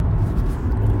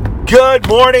Good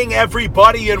morning,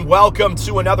 everybody, and welcome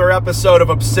to another episode of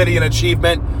Obsidian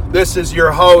Achievement. This is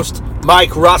your host, Mike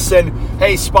Russin.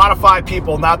 Hey, Spotify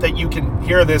people, not that you can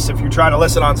hear this if you're trying to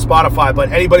listen on Spotify,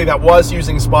 but anybody that was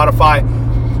using Spotify,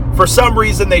 for some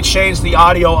reason they changed the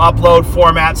audio upload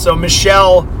format. So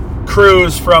Michelle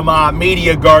Cruz from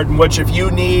Media Garden, which if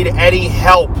you need any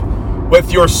help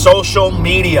with your social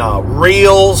media,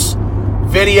 reels,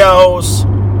 videos,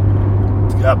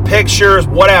 pictures,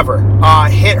 whatever,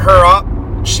 hit her up.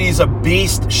 She's a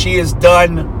beast. She has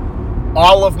done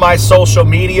all of my social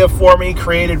media for me,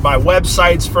 created my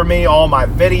websites for me, all my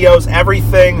videos,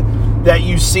 everything that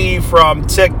you see from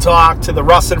TikTok to the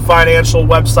Russin Financial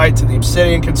website to the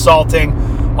Obsidian Consulting.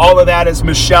 All of that is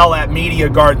Michelle at Media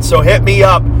Garden. So hit me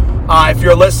up if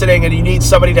you're listening and you need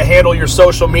somebody to handle your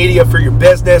social media for your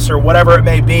business or whatever it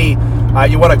may be.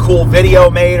 You want a cool video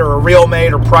made or a reel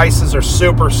made, or prices are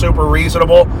super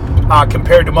reasonable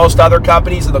compared to most other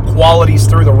companies, and the quality's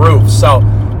through the roof. So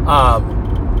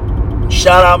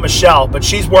shout out Michelle, but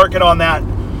she's working on that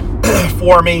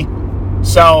for me.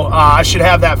 So I should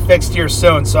have that fixed here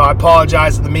soon. So I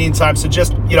apologize in the meantime. So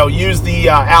just, use the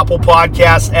Apple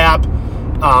Podcast app,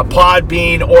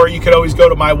 Podbean, or you could always go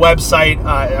to my website.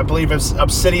 I believe it's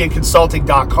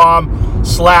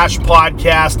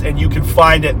obsidianconsulting.com/podcast, and you can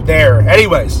find it there.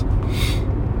 Anyways,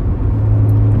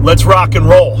 let's rock and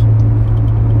roll.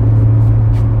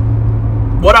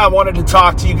 What I wanted to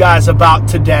talk to you guys about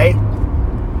today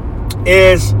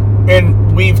is,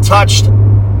 and we've touched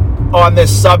on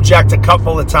this subject a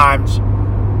couple of times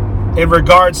in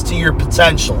regards to your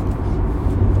potential,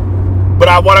 but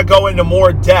I want to go into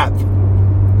more depth.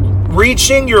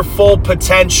 Reaching your full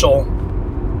potential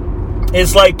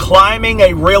is like climbing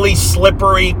a really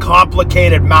slippery,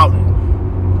 complicated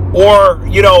mountain. Or,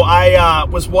 I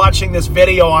was watching this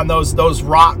video on those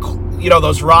rock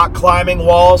climbing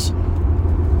walls.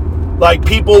 Like,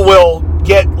 people will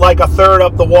get like a third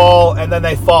up the wall and then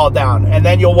they fall down. And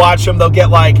then you'll watch them, they'll get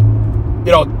like,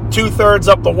 2/3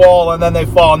 up the wall and then they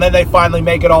fall. And then they finally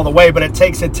make it all the way. But it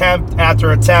takes attempt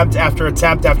after attempt after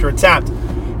attempt after attempt.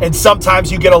 And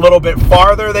sometimes you get a little bit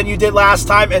farther than you did last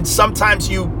time, and sometimes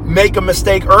you make a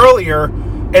mistake earlier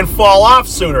and fall off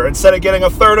sooner. Instead of getting a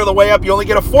third of the way up, you only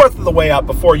get a fourth of the way up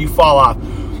before you fall off.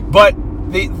 But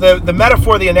the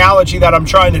metaphor, the analogy that I'm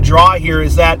trying to draw here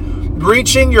is that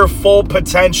reaching your full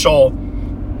potential,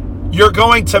 you're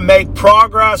going to make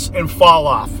progress and fall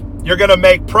off. You're going to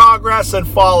make progress and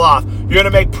fall off. You're going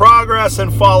to make progress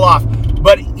and fall off.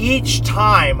 But each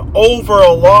time, over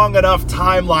a long enough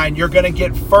timeline, you're going to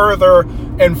get further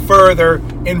and further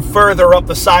and further up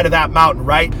the side of that mountain,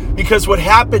 right? Because what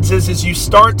happens is you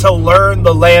start to learn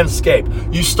the landscape.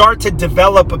 You start to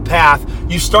develop a path.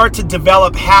 You start to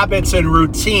develop habits and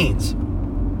routines.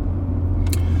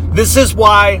 This is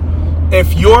why,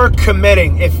 if you're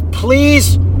committing, if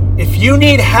you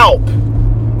need help,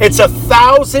 it's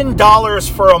 $1,000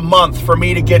 for a month for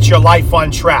me to get your life on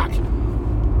track.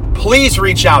 Please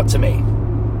reach out to me.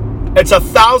 It's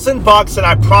 $1,000, and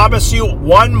I promise you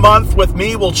 1 month with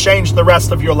me will change the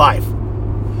rest of your life.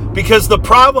 Because the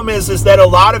problem is that a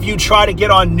lot of you try to get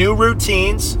on new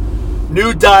routines,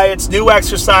 new diets, new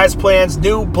exercise plans,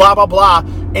 new blah, blah, blah,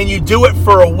 and you do it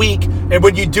for a week. And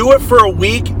when you do it for a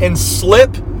week and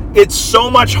slip, it's so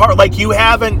much hard. Like, you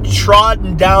haven't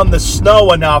trodden down the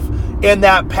snow enough in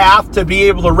that path to be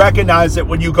able to recognize it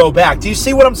when you go back. Do you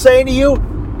see what I'm saying to you?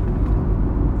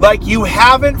 Like, you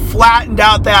haven't flattened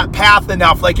out that path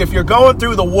enough. Like, if you're going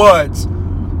through the woods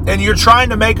and you're trying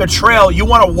to make a trail, you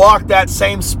want to walk that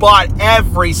same spot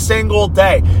every single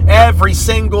day, every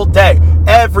single day,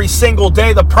 every single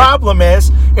day. The problem is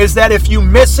that if you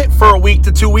miss it for a week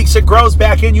to 2 weeks, it grows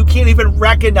back in. You can't even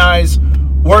recognize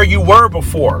where you were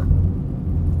before.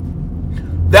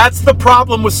 That's the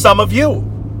problem with some of you.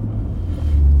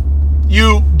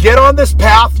 You get on this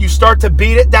path, you start to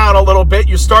beat it down a little bit,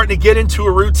 you're starting to get into a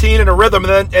routine and a rhythm,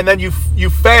 and then you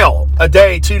fail a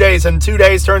day, 2 days, and 2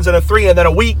 days turns into 3, and then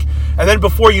a week, and then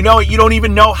before you know it, you don't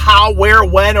even know how, where,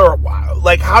 when, or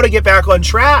like how to get back on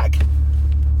track.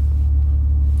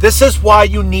 This is why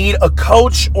you need a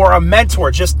coach or a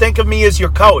mentor. Just think of me as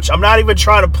your coach. I'm not even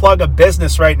trying to plug a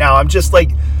business right now. I'm just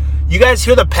like, you guys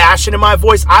hear the passion in my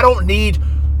voice? I don't need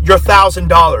your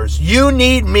 $1,000. You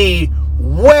need me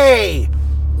way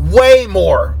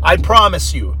more, I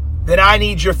promise you, than I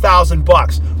need your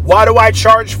 $1,000. Why do I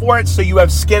charge for it? So you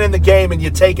have skin in the game and you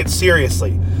take it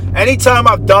seriously. Anytime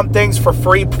I've done things for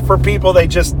free for people, they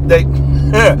just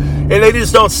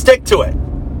don't stick to it.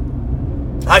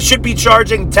 I should be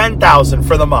charging $10,000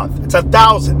 for the month. It's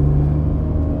 $1,000.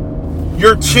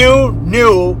 You're too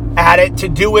new at it to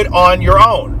do it on your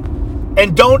own.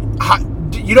 And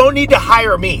You don't need to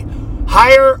hire me.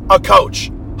 Hire a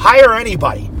coach. Hire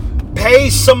anybody. Pay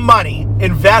some money.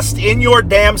 Invest in your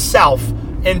damn self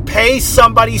and pay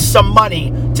somebody some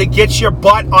money to get your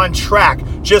butt on track.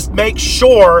 Just make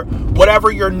sure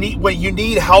whatever what you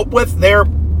need help with,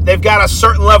 they've got a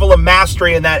certain level of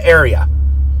mastery in that area.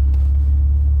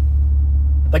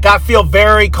 Like, I feel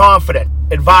very confident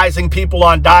advising people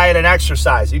on diet and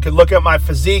exercise. You can look at my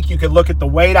physique. You can look at the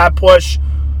weight I push.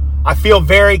 I feel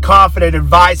very confident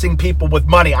advising people with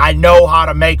money. I know how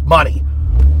to make money.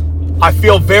 I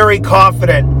feel very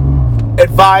confident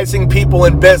advising people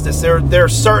in business. There are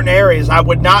certain areas I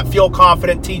would not feel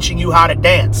confident teaching you how to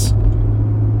dance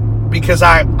because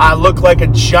I look like a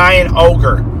giant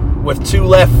ogre with 2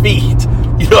 left feet.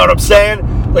 You know what I'm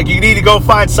saying? Like, you need to go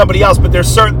find somebody else, but there's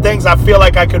certain things I feel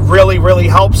like I could really, really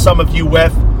help some of you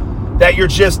with that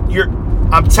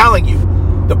I'm telling you,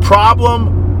 the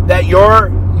problem that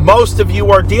most of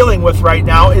you are dealing with right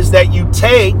now is that you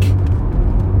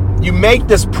make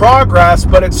this progress,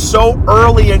 but it's so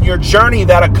early in your journey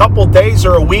that a couple days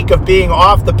or a week of being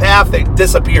off the path, it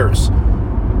disappears.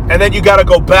 And then you got to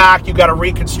go back, you got to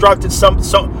reconstruct it. Some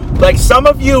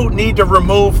of you need to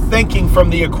remove thinking from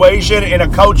the equation, and a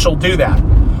coach will do that.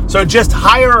 So just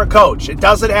hire a coach. It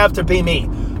doesn't have to be me.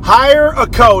 Hire a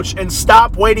coach and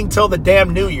stop waiting till the damn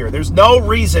new year. There's no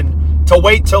reason to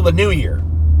wait till the new year.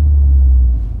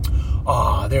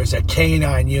 Oh, there's a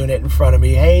canine unit in front of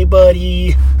me. Hey,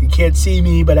 buddy. You can't see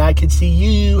me, but I can see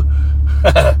you.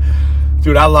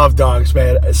 Dude, I love dogs,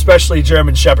 man, especially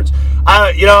German Shepherds.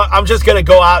 I'm just going to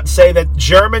go out and say that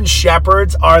German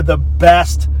Shepherds are the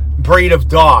best breed of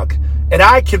dog. And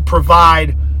I could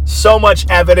provide so much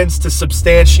evidence to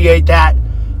substantiate that.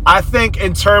 I think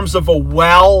in terms of a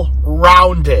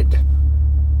well-rounded,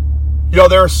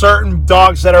 there are certain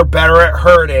dogs that are better at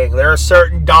herding. There are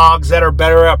certain dogs that are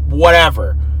better at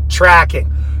whatever,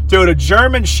 tracking. Dude, a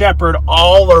German Shepherd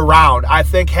all around, I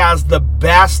think, has the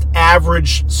best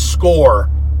average score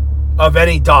of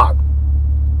any dog.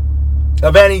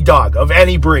 Of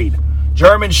any breed.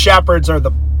 German Shepherds are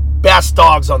the best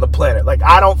dogs on the planet. Like,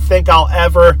 I don't think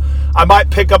I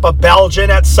might pick up a Belgian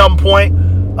at some point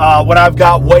when I've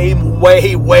got way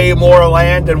more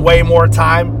land and way more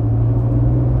time.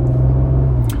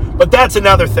 But that's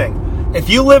another thing. If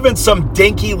you live in some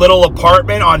dinky little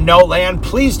apartment on no land,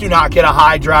 please do not get a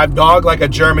high drive dog like a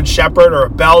German Shepherd or a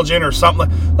Belgian or something.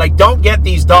 Like, don't get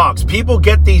these dogs. People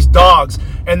get these dogs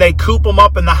and they coop them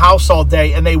up in the house all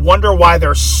day and they wonder why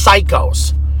they're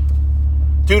psychos.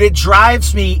 Dude, it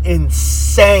drives me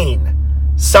insane.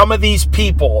 Some of these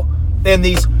people in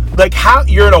these, like, how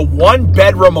you're in a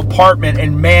 1-bedroom apartment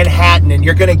in Manhattan and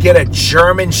you're going to get a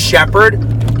German Shepherd.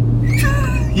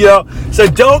 So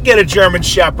don't get a German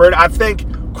Shepherd. I think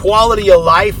quality of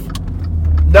life,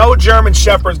 no German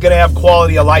Shepherd's going to have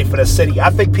quality of life in a city. I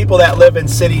think people that live in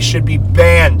cities should be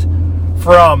banned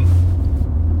from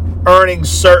owning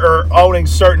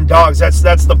certain dogs.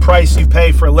 That's the price you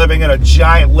pay for living in a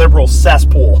giant liberal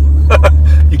cesspool.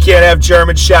 You can't have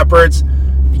German Shepherds.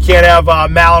 You can't have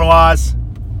Malinois.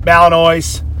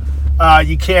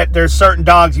 There's certain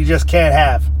dogs you just can't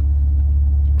have.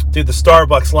 Dude, the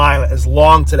Starbucks line is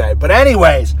long today. But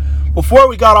anyways, before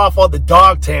we got off on the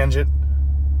dog tangent,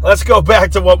 let's go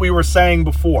back to what we were saying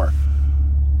before.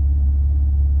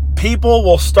 People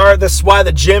will start, this is why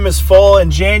the gym is full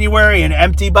in January and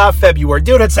empty by February.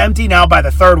 Dude, it's empty now by the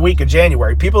 3rd week of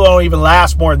January. People don't even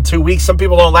last more than 2 weeks. Some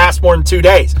people don't last more than 2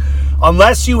 days.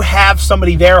 Unless you have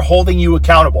somebody there holding you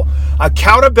accountable.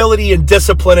 Accountability and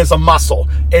discipline is a muscle.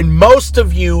 And most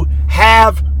of you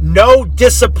have no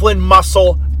discipline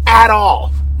muscle at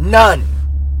all. None.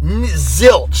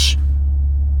 Zilch.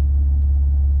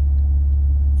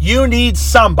 You need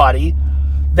somebody.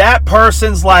 That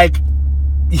person's like,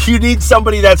 you need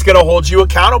somebody that's going to hold you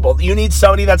accountable. You need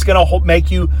somebody that's going to make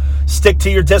you stick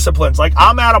to your disciplines. Like,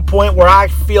 I'm at a point where I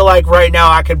feel like right now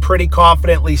I can pretty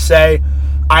confidently say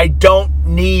I don't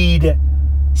need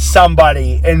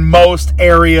somebody in most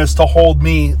areas to hold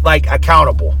me, like,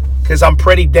 accountable, because I'm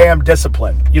pretty damn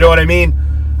disciplined. You know what I mean?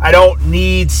 I don't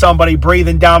need somebody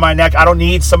breathing down my neck. I don't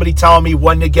need somebody telling me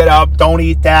when to get up. Don't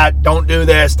eat that. Don't do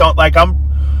this. I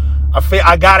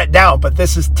got it down. But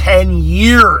this is 10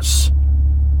 years,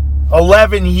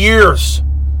 11 years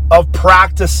of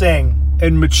practicing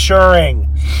and maturing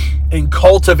and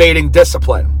cultivating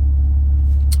discipline.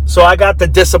 So I got the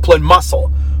discipline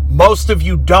muscle. Most of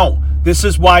you don't. This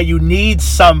is why you need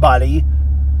somebody.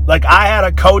 Like, I had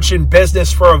a coach in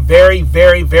business for a very,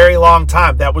 very, very long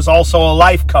time that was also a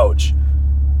life coach.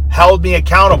 Held me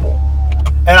accountable.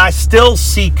 And I still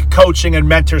seek coaching and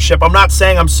mentorship. I'm not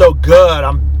saying I'm so good.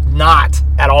 I'm not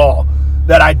at all.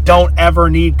 that I don't ever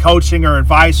need coaching or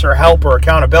advice or help or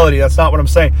accountability. That's not what I'm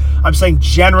saying. I'm saying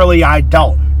generally I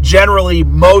don't. Generally,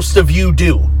 most of you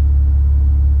do.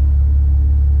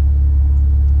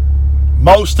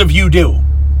 Most of you do.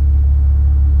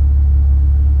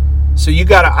 So you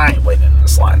gotta, I ain't waiting in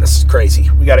this line. This is crazy.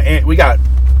 We got,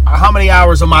 how many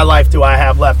hours of my life do I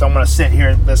have left? I'm gonna sit here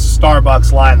in this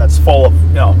Starbucks line that's full of,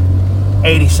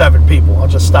 87 people. I'll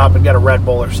just stop and get a Red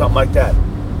Bull or something like that.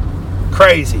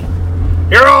 Crazy.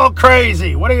 You're all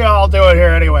crazy. What are you all doing here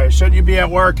anyway? Shouldn't you be at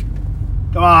work?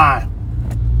 Come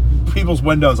on. People's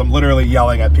windows, I'm literally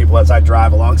yelling at people as I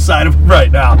drive alongside of them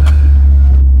right now.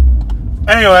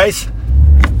 Anyways,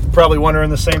 probably wondering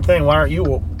the same thing. Why aren't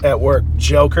you at work,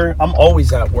 Joker? I'm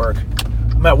always at work.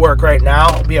 I'm at work right now.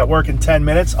 I'll be at work in 10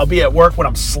 minutes. I'll be at work when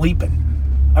I'm sleeping.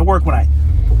 I work when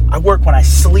I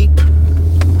sleep.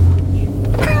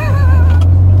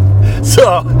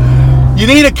 So, you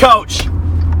need a coach.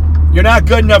 You're not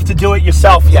good enough to do it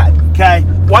yourself yet, okay?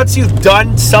 Once you've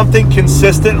done something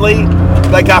consistently,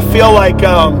 like I feel like,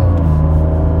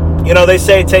 they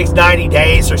say it takes 90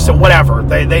 days or so, whatever.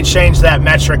 They change that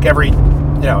metric every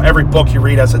book you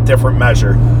read has a different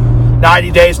measure.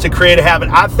 90 days to create a habit.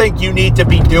 I think you need to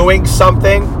be doing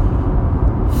something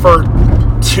for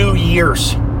 2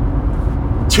 years.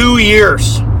 2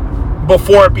 years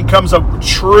before it becomes a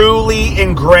truly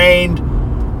ingrained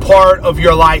part of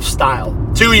your lifestyle.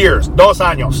 2 years. 2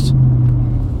 años.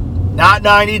 Not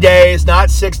 90 days, not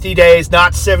 60 days,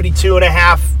 not 72 and a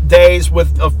half days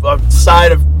with a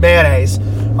side of mayonnaise.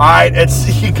 All right?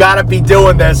 You got to be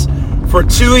doing this for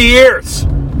 2 years.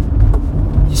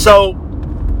 So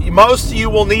most of you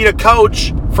will need a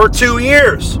coach for 2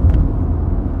 years.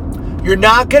 You're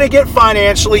not going to get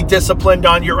financially disciplined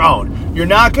on your own. You're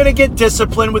not going to get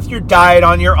disciplined with your diet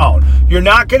on your own. You're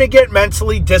not going to get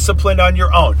mentally disciplined on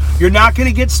your own. You're not going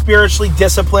to get spiritually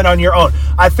disciplined on your own.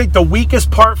 I think the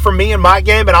weakest part for me in my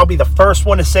game, and I'll be the first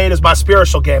one to say it, is my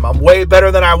spiritual game. I'm way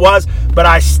better than I was, but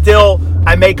I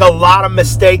make a lot of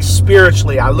mistakes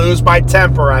spiritually. I lose my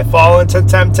temper. I fall into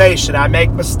temptation. I make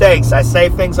mistakes. I say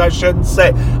things I shouldn't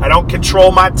say. I don't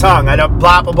control my tongue. I don't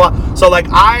blah, blah, blah. So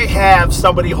I have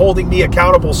somebody holding me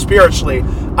accountable spiritually.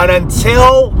 And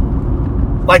until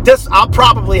like this, I'll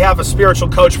probably have a spiritual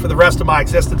coach for the rest of my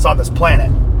existence on this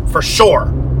planet, for sure.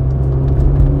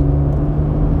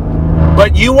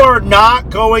 But you are not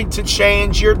going to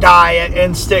change your diet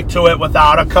and stick to it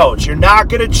without a coach. You're not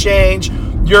going to change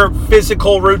your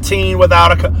physical routine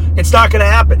without a coach. It's not going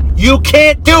to happen. You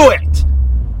can't do it.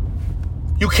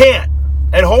 You can't.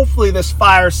 And hopefully this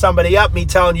fires somebody up, me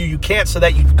telling you can't, so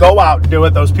that you go out and do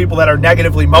it. Those people that are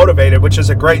negatively motivated, which is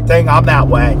a great thing. I'm that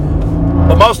way.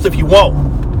 But most of you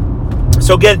won't.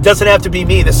 So again, it doesn't have to be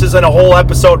me. This isn't a whole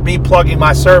episode me plugging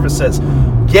my services.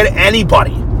 Get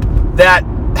anybody that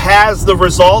has the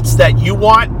results that you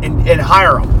want and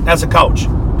hire them as a coach.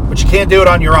 But you can't do it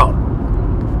on your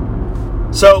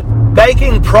own. So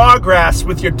making progress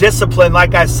with your discipline,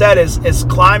 like I said, is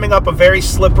climbing up a very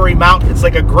slippery mountain. It's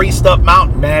like a greased up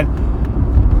mountain, man.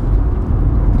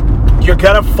 You're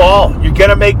going to fall. You're going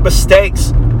to make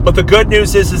mistakes. But the good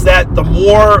news is that the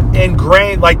more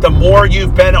ingrained, like the more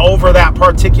you've been over that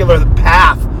particular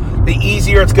path, the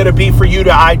easier it's going to be for you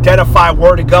to identify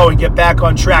where to go and get back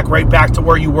on track, right back to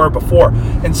where you were before.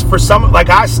 And for some, like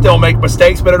I still make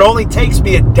mistakes, but it only takes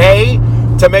me a day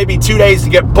to maybe 2 days to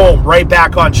get, boom, right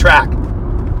back on track.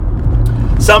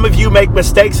 Some of you make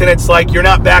mistakes and it's like you're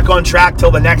not back on track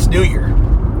till the next New Year.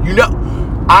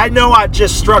 I know I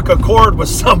just struck a chord with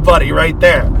somebody right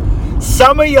there.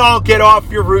 Some of y'all get off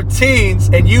your routines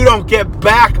and you don't get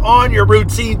back on your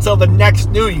routine till the next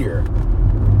New Year.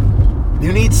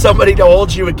 You need somebody to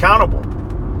hold you accountable.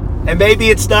 And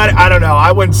maybe it's not, I don't know,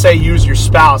 I wouldn't say use your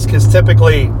spouse, because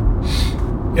typically,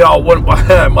 when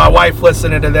my wife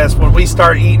listening to this, when we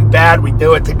start eating bad, we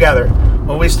do it together.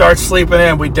 When we start sleeping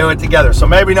in, we do it together. So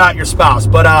maybe not your spouse,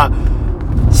 but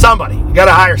somebody. You got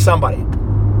to hire somebody.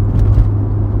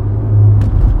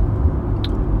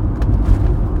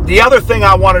 The other thing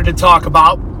I wanted to talk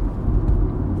about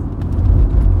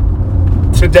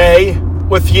today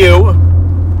with you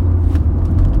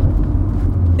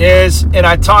is, and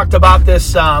I talked about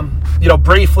this,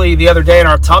 briefly the other day in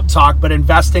our Tub Talk, but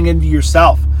investing into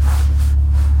yourself.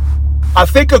 I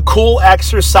think a cool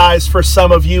exercise for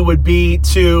some of you would be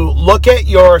to look at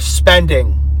your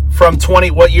spending from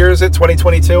what year is it,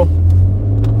 2022?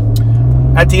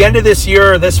 At the end of this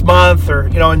year or this month or,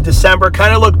 in December,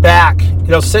 kind of look back,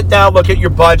 sit down, look at your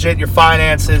budget, your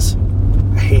finances.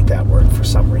 I hate that word for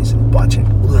some reason, budget.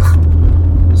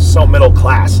 Ugh. So middle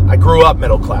class. I grew up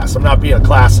middle class. I'm not being a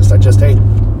classist.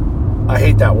 I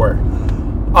hate that word.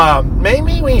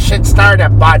 maybe we should start a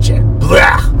budget.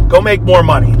 Blah. Go make more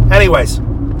money. Anyways,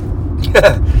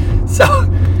 so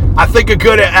I think a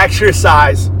good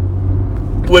exercise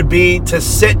would be to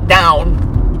sit down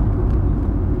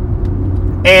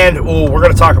and, we're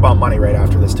going to talk about money right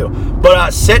after this too,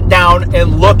 but sit down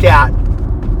and look at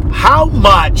how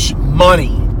much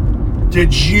money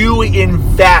did you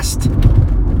invest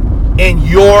in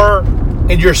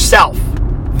yourself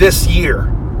this year?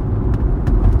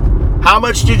 How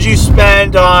much did you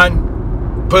spend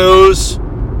on booze,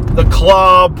 the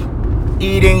club,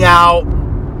 eating out?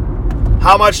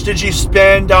 How much did you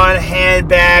spend on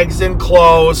handbags and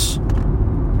clothes?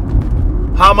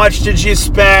 How much did you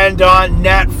spend on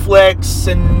Netflix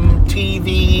and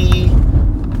TV?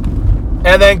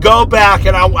 And then go back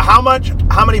and how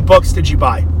many books did you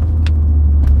buy?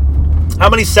 How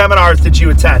many seminars did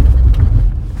you attend?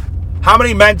 How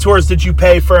many mentors did you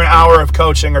pay for an hour of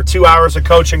coaching or 2 hours of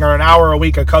coaching or an hour a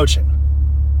week of coaching?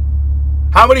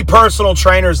 How many personal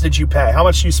trainers did you pay? How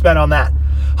much did you spend on that?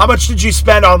 How much did you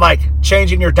spend on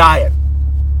changing your diet?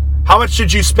 How much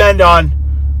did you spend on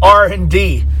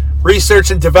R&D,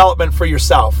 research and development for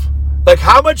yourself?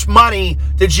 How much money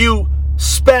did you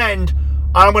spend,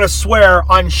 I'm going to swear,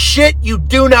 on shit you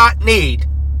do not need?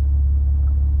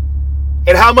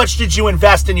 And how much did you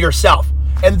invest in yourself?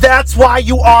 And that's why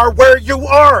you are where you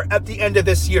are at the end of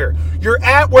this year. You're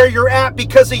at where you're at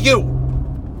because of you.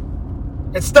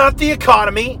 It's not the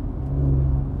economy.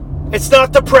 It's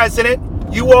not the president.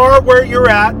 You are where you're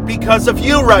at because of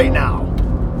you right now.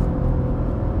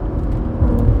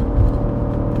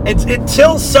 And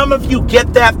until some of you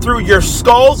get that through your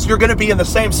skulls, you're going to be in the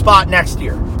same spot next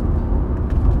year.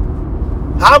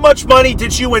 How much money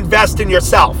did you invest in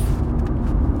yourself?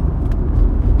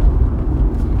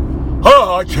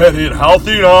 I can't eat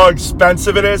healthy. You know how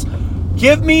expensive it is.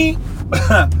 Give me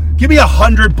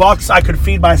 $100. I could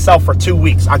feed myself for 2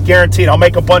 weeks. I guarantee it. I'll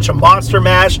make a bunch of Monster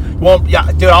Mash.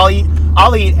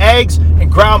 I'll eat eggs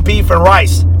and ground beef and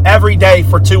rice every day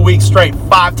for 2 weeks straight,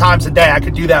 5 times a day. I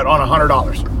could do that on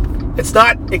 $100. It's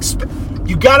not.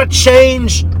 You got to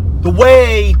change the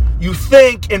way you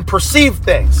think and perceive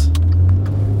things.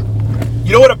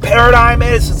 You know what a paradigm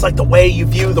is? It's like the way you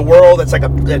view the world. It's like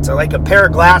a pair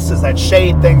of glasses that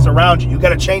shade things around you. You got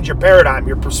to change your paradigm,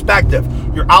 your perspective,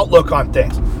 your outlook on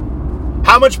things.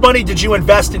 How much money did you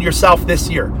invest in yourself this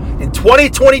year? In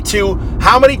 2022,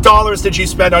 how many dollars did you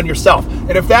spend on yourself?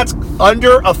 And if that's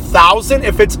under 1,000,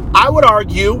 I would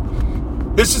argue,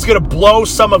 this is going to blow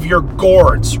some of your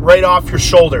gourds right off your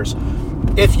shoulders.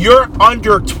 If you're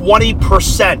under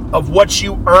 20% of what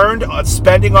you earned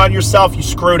spending on yourself, you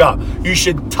screwed up. You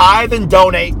should tithe and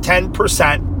donate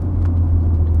 10%.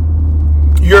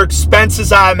 Your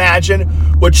expenses, I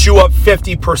imagine, would chew up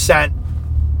 50%.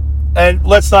 And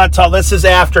let's not talk, this is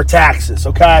after taxes,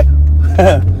 okay?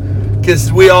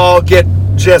 Because we all get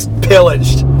just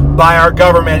pillaged by our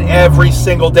government every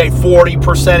single day.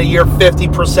 40% a year,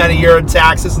 50% a year in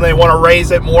taxes, and they want to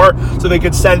raise it more so they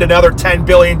could send another $10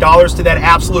 billion to that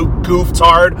absolute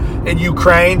gooftard in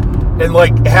Ukraine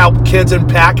and help kids in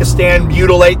Pakistan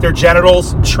mutilate their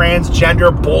genitals,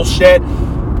 transgender bullshit.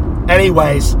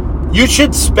 Anyways,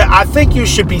 I think you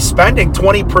should be spending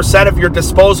 20% of your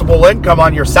disposable income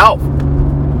on yourself.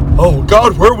 Oh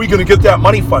God, where are we going to get that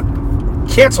money from?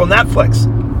 Cancel Netflix.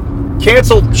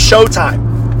 Cancel Showtime.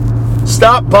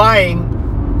 Stop buying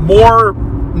more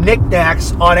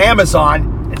knickknacks on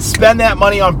Amazon and spend that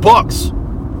money on books.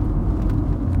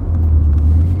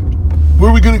 Where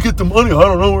are we going to get the money? I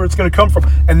don't know where it's going to come from.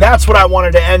 And that's what I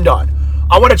wanted to end on.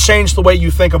 I want to change the way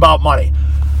you think about money.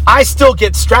 I still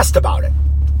get stressed about it.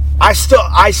 I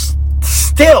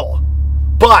still,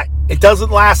 but it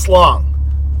doesn't last long.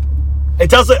 It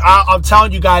doesn't, I'm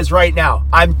telling you guys right now.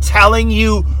 I'm telling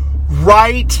you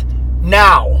right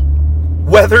now,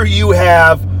 whether you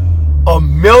have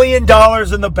 $1 million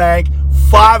in the bank,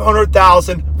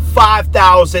 500,000,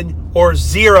 5,000, or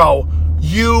zero,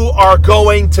 you are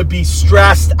going to be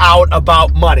stressed out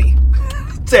about money.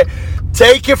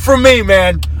 Take it from me,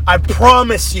 man. I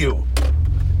promise you.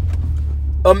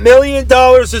 $1 million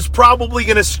is probably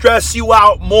going to stress you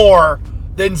out more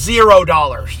than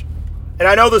 $0. And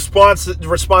I know the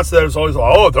response to that is always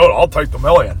like, oh, dude, I'll take the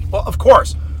million. Well, of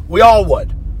course, we all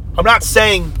would. I'm not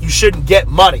saying you shouldn't get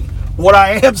money. What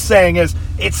I am saying is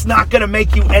it's not going to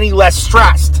make you any less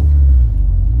stressed.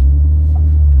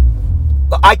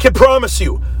 I can promise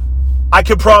you. I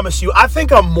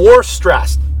think I'm more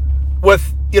stressed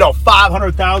with,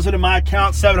 500,000 in my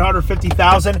account,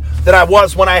 750,000 than I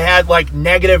was when I had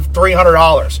negative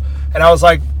 $300. And I was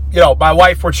like, my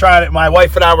wife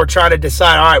and I were trying to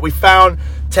decide, all right, we found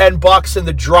 $10 in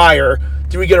the dryer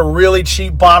do we get a really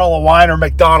cheap bottle of wine or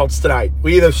McDonald's tonight?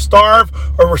 We either starve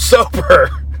or we're sober.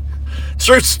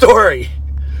 True story.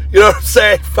 You know what I'm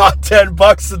saying? About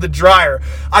 $10 in the dryer.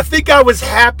 I think I was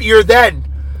happier then.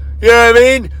 You know what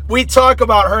I mean?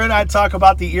 Her and I talk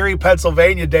about the Erie,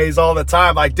 Pennsylvania days all the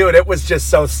time. Like, dude, it was just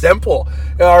so simple.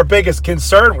 Our biggest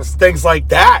concern was things like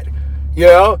that. You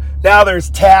know, now there's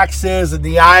taxes and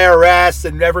the IRS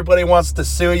and everybody wants to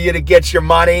sue you to get your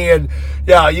money. And,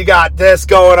 you know, you got this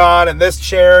going on and this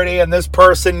charity and this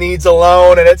person needs a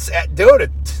loan. And it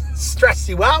stresses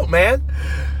you out, man.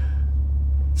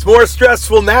 It's more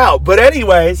stressful now. But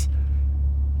anyways,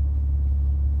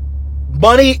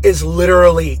 money is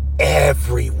literally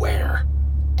everywhere.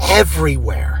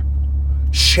 Everywhere.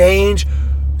 Change.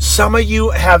 Some of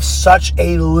you have such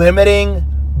a limiting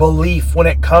belief when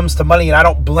it comes to money, and I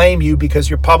don't blame you because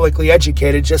you're publicly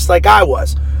educated just like I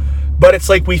was. But it's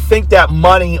like we think that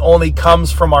money only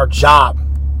comes from our job.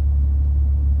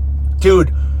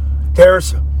 Dude,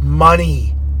 there's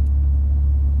money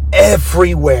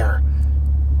everywhere.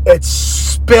 It's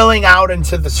spilling out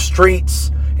into the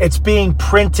streets. It's being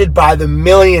printed by the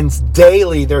millions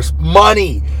daily. There's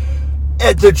money.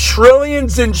 And the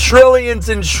trillions and trillions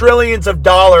and trillions of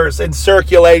dollars in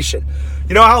circulation.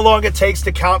 You know how long it takes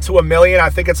to count to 1 million? I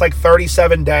think it's like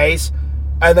 37 days.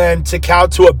 And then to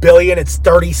count to 1 billion, it's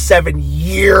 37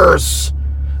 years.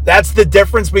 That's the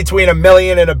difference between 1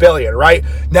 million and 1 billion, right?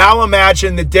 Now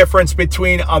imagine the difference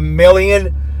between 1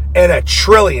 million and 1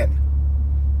 trillion.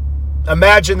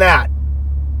 Imagine that.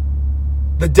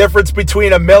 The difference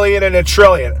between 1 million and 1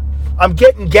 trillion. I'm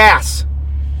getting gas.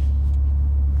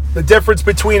 The difference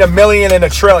between 1 million and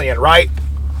 1 trillion, right?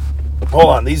 Hold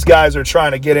on, these guys are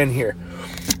trying to get in here.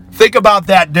 Think about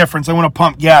that difference. I want to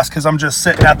pump gas because I'm just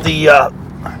sitting at the...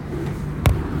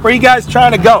 where are you guys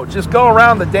trying to go? Just go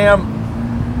around the damn...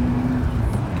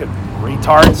 Good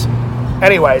retards.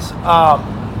 Anyways,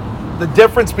 the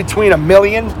difference between 1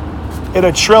 million and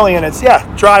 1 trillion, it's,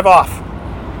 drive off.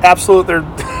 Absolute,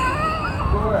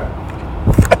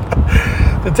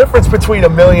 the difference between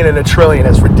 1 million and 1 trillion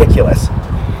is ridiculous.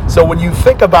 So when you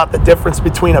think about the difference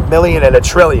between 1 million and 1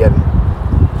 trillion,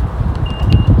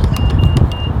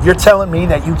 you're telling me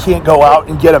that you can't go out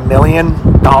and get $1 million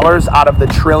out of the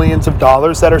trillions of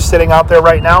dollars that are sitting out there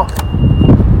right now?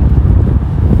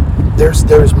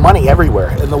 There's money everywhere.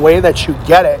 And the way that you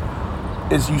get it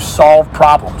is you solve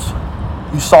problems.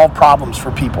 You solve problems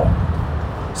for people.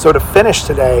 So to finish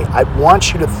today, I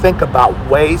want you to think about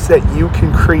ways that you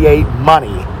can create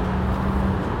money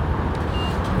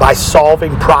by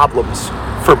solving problems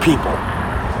for people.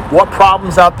 What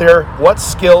problems out there, what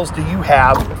skills do you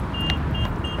have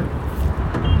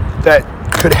that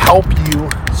could help you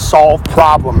solve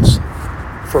problems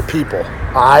for people?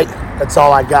 All right, that's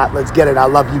all I got. Let's get it. I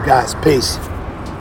love you guys. Peace.